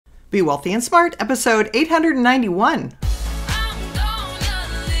Be Wealthy and Smart, episode 891.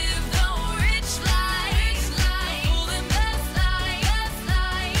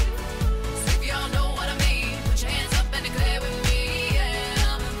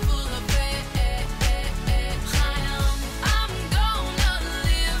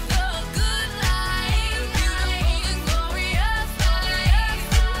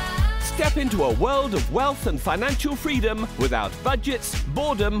 Step into a world of wealth and financial freedom without budgets,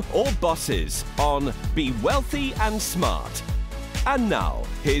 boredom, or bosses on Be Wealthy and Smart. And now,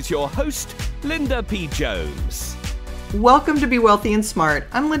 here's your host, Linda P. Jones. Welcome to Be Wealthy and Smart.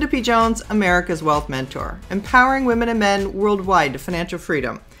 I'm Linda P. Jones, America's Wealth Mentor, empowering women and men worldwide to financial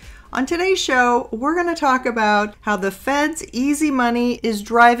freedom. On today's show, we're going to talk about how the Fed's easy money is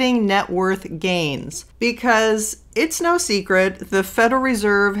driving net worth gains. Because it's no secret, the Federal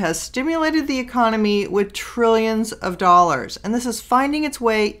Reserve has stimulated the economy with trillions of dollars. And this is finding its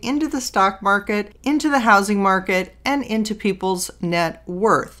way into the stock market, into the housing market, and into people's net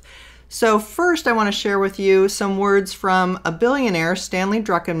worth. So first, I want to share with you some words from a billionaire, Stanley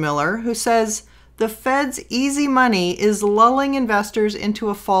Druckenmiller, who says, "The Fed's easy money is lulling investors into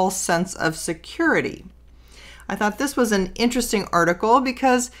a false sense of security." I thought this was an interesting article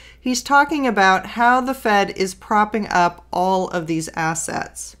because he's talking about how the Fed is propping up all of these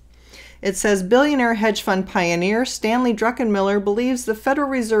assets. It says, billionaire hedge fund pioneer Stanley Druckenmiller believes the Federal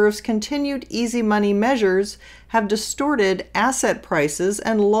Reserve's continued easy money measures have distorted asset prices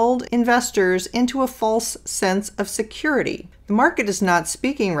and lulled investors into a false sense of security. The market is not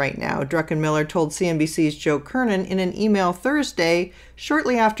speaking right now, Druckenmiller told CNBC's Joe Kernan in an email Thursday,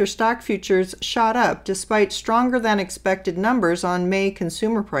 shortly after stock futures shot up despite stronger than expected numbers on May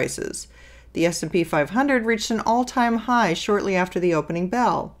consumer prices. The S&P 500 reached an all-time high shortly after the opening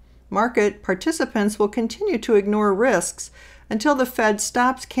bell. Market participants will continue to ignore risks until the Fed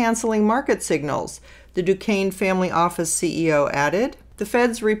stops canceling market signals, the Duquesne Family Office CEO added. The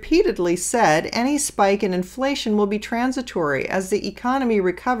Fed's repeatedly said any spike in inflation will be transitory as the economy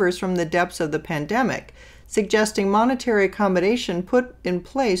recovers from the depths of the pandemic, suggesting monetary accommodation put in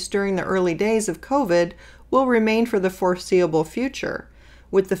place during the early days of COVID will remain for the foreseeable future.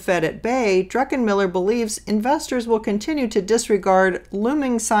 With the Fed at bay, Druckenmiller believes investors will continue to disregard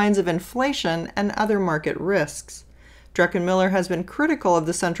looming signs of inflation and other market risks. Druckenmiller has been critical of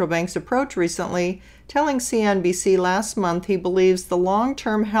the central bank's approach recently, telling CNBC last month he believes the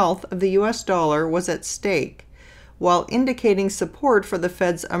long-term health of the U.S. dollar was at stake. While indicating support for the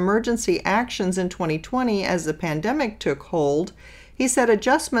Fed's emergency actions in 2020 as the pandemic took hold, he said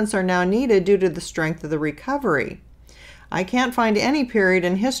adjustments are now needed due to the strength of the recovery. "I can't find any period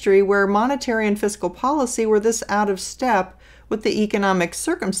in history where monetary and fiscal policy were this out of step with the economic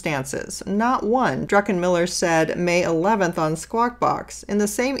circumstances. Not one," Druckenmiller said May 11th on Squawk Box. In the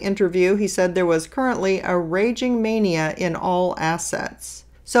same interview, he said there was currently a raging mania in all assets.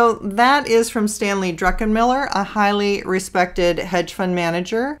 So that is from Stanley Druckenmiller, a highly respected hedge fund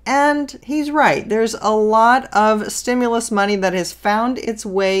manager. And he's right. There's a lot of stimulus money that has found its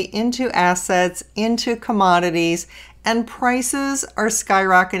way into assets, into commodities, and prices are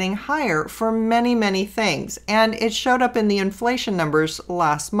skyrocketing higher for many, many things. And it showed up in the inflation numbers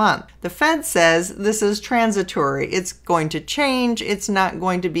last month. The Fed says this is transitory. It's going to change. It's not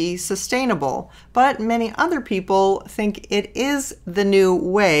going to be sustainable. But many other people think it is the new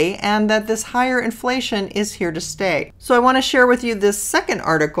way and that this higher inflation is here to stay. So I want to share with you this second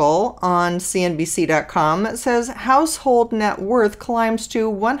article on CNBC.com that says household net worth climbs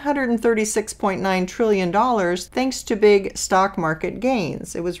to $136.9 trillion thanks to big stock market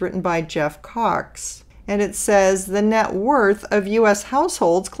gains. It was written by Jeff Cox. And it says the net worth of U.S.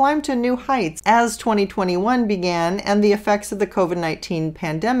 households climbed to new heights as 2021 began and the effects of the COVID-19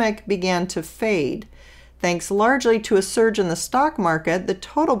 pandemic began to fade. Thanks largely to a surge in the stock market, the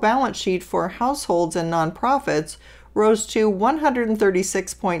total balance sheet for households and nonprofits rose to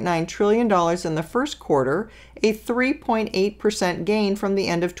 $136.9 trillion in the first quarter, a 3.8% gain from the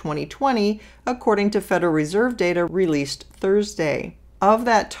end of 2020, according to Federal Reserve data released Thursday. Of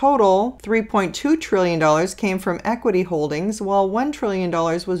that total, $3.2 trillion came from equity holdings, while $1 trillion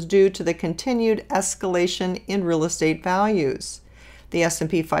was due to the continued escalation in real estate values. The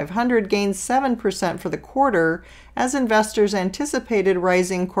S&P 500 gained 7% for the quarter as investors anticipated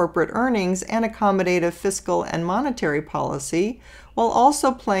rising corporate earnings and accommodative fiscal and monetary policy, while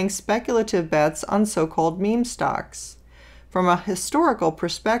also playing speculative bets on so-called meme stocks. From a historical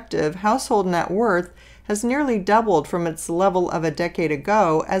perspective, household net worth has nearly doubled from its level of a decade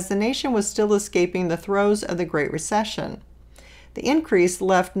ago as the nation was still escaping the throes of the Great Recession. The increase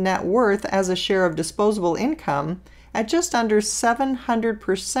left net worth as a share of disposable income at just under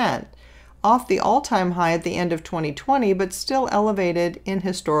 700%, off the all-time high at the end of 2020, but still elevated in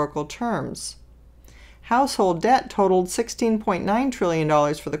historical terms. Household debt totaled $16.9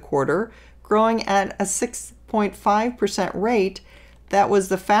 trillion for the quarter, growing at a 6.5% rate. That was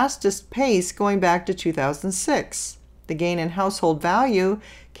the fastest pace going back to 2006. The gain in household value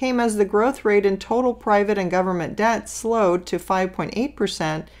came as the growth rate in total private and government debt slowed to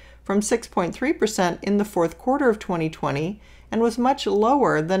 5.8% from 6.3% in the fourth quarter of 2020 and was much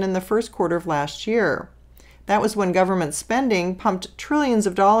lower than in the first quarter of last year. That was when government spending pumped trillions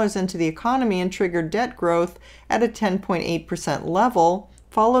of dollars into the economy and triggered debt growth at a 10.8% level,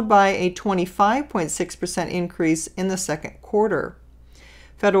 followed by a 25.6% increase in the second quarter.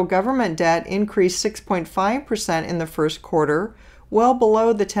 Federal government debt increased 6.5% in the first quarter, well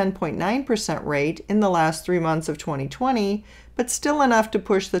below the 10.9% rate in the last 3 months of 2020, but still enough to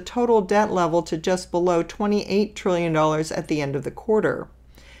push the total debt level to just below $28 trillion at the end of the quarter.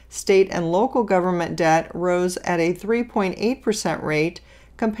 State and local government debt rose at a 3.8% rate,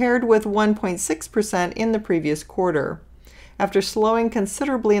 compared with 1.6% in the previous quarter. After slowing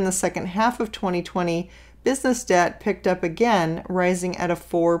considerably in the second half of 2020, business debt picked up again, rising at a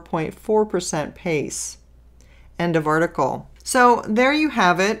 4.4% pace. End of article. So there you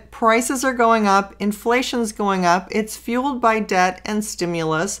have it. Prices are going up, inflation's going up, it's fueled by debt and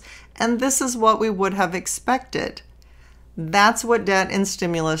stimulus, and this is what we would have expected. That's what debt and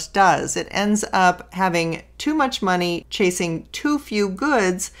stimulus does. It ends up having too much money chasing too few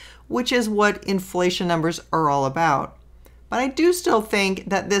goods, which is what inflation numbers are all about. But I do still think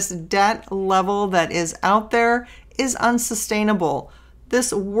that this debt level that is out there is unsustainable.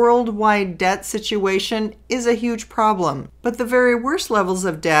 This worldwide debt situation is a huge problem. But the very worst levels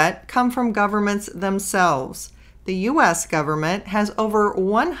of debt come from governments themselves. The U.S. government has over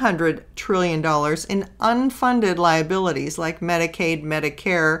 $100 trillion in unfunded liabilities like Medicaid,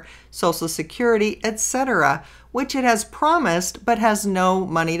 Medicare, Social Security, etc., which it has promised but has no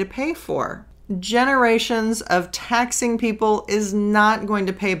money to pay for. Generations of taxing people is not going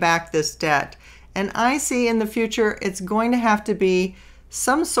to pay back this debt, and I see in the future it's going to have to be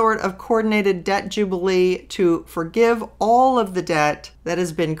some sort of coordinated debt jubilee to forgive all of the debt that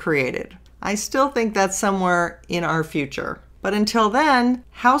has been created. I still think that's somewhere in our future. But until then,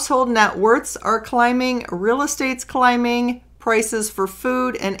 household net worths are climbing, real estate's climbing, prices for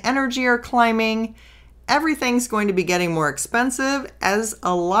food and energy are climbing. Everything's going to be getting more expensive as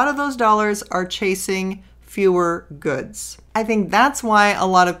a lot of those dollars are chasing fewer goods. I think that's why a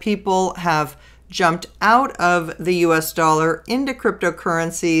lot of people have jumped out of the US dollar into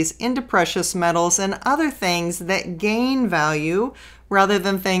cryptocurrencies, into precious metals, and other things that gain value rather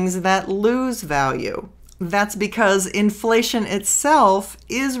than things that lose value. That's because inflation itself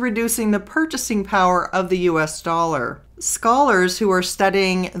is reducing the purchasing power of the US dollar. Scholars who are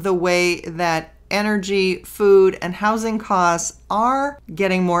studying the way that energy, food, and housing costs are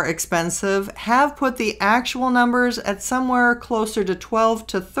getting more expensive have put the actual numbers at somewhere closer to 12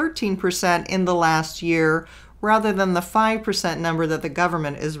 to 13% in the last year, rather than the 5% number that the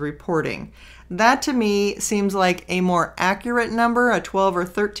government is reporting. That to me seems like a more accurate number, a 12 or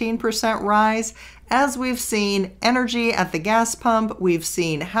 13% rise, as we've seen energy at the gas pump, we've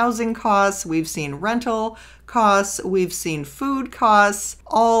seen housing costs, we've seen rental costs, we've seen food costs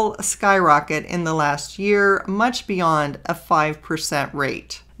all skyrocket in the last year, much beyond a 5%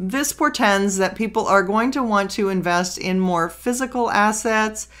 rate. This portends that people are going to want to invest in more physical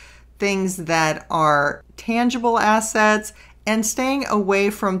assets, things that are tangible assets, and staying away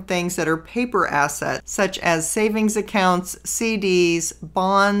from things that are paper assets, such as savings accounts, CDs,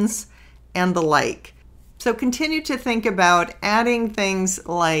 bonds, and the like. So continue to think about adding things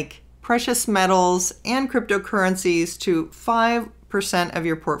like precious metals and cryptocurrencies to 5% of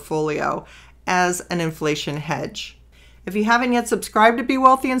your portfolio as an inflation hedge. If you haven't yet subscribed to Be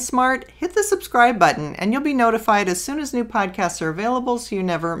Wealthy and Smart, hit the subscribe button and you'll be notified as soon as new podcasts are available so you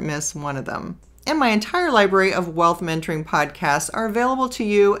never miss one of them. And my entire library of wealth mentoring podcasts are available to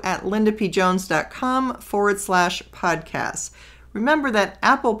you at lindapjones.com/podcasts. Remember that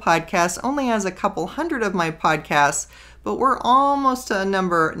Apple Podcasts only has a couple hundred of my podcasts, but we're almost to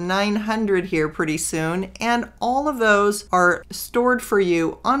number 900 here pretty soon, and all of those are stored for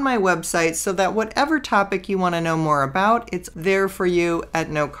you on my website so that whatever topic you want to know more about, it's there for you at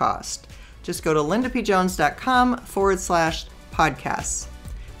no cost. Just go to lindapjones.com/podcasts.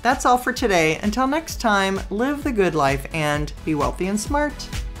 That's all for today. Until next time, live the good life and be wealthy and smart.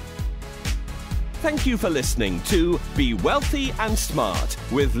 Thank you for listening to Be Wealthy and Smart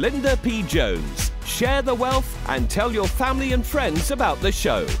with Linda P. Jones. Share the wealth and tell your family and friends about the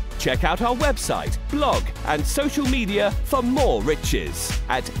show. Check out our website, blog, and social media for more riches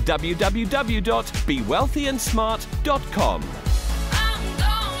at www.bewealthyandsmart.com.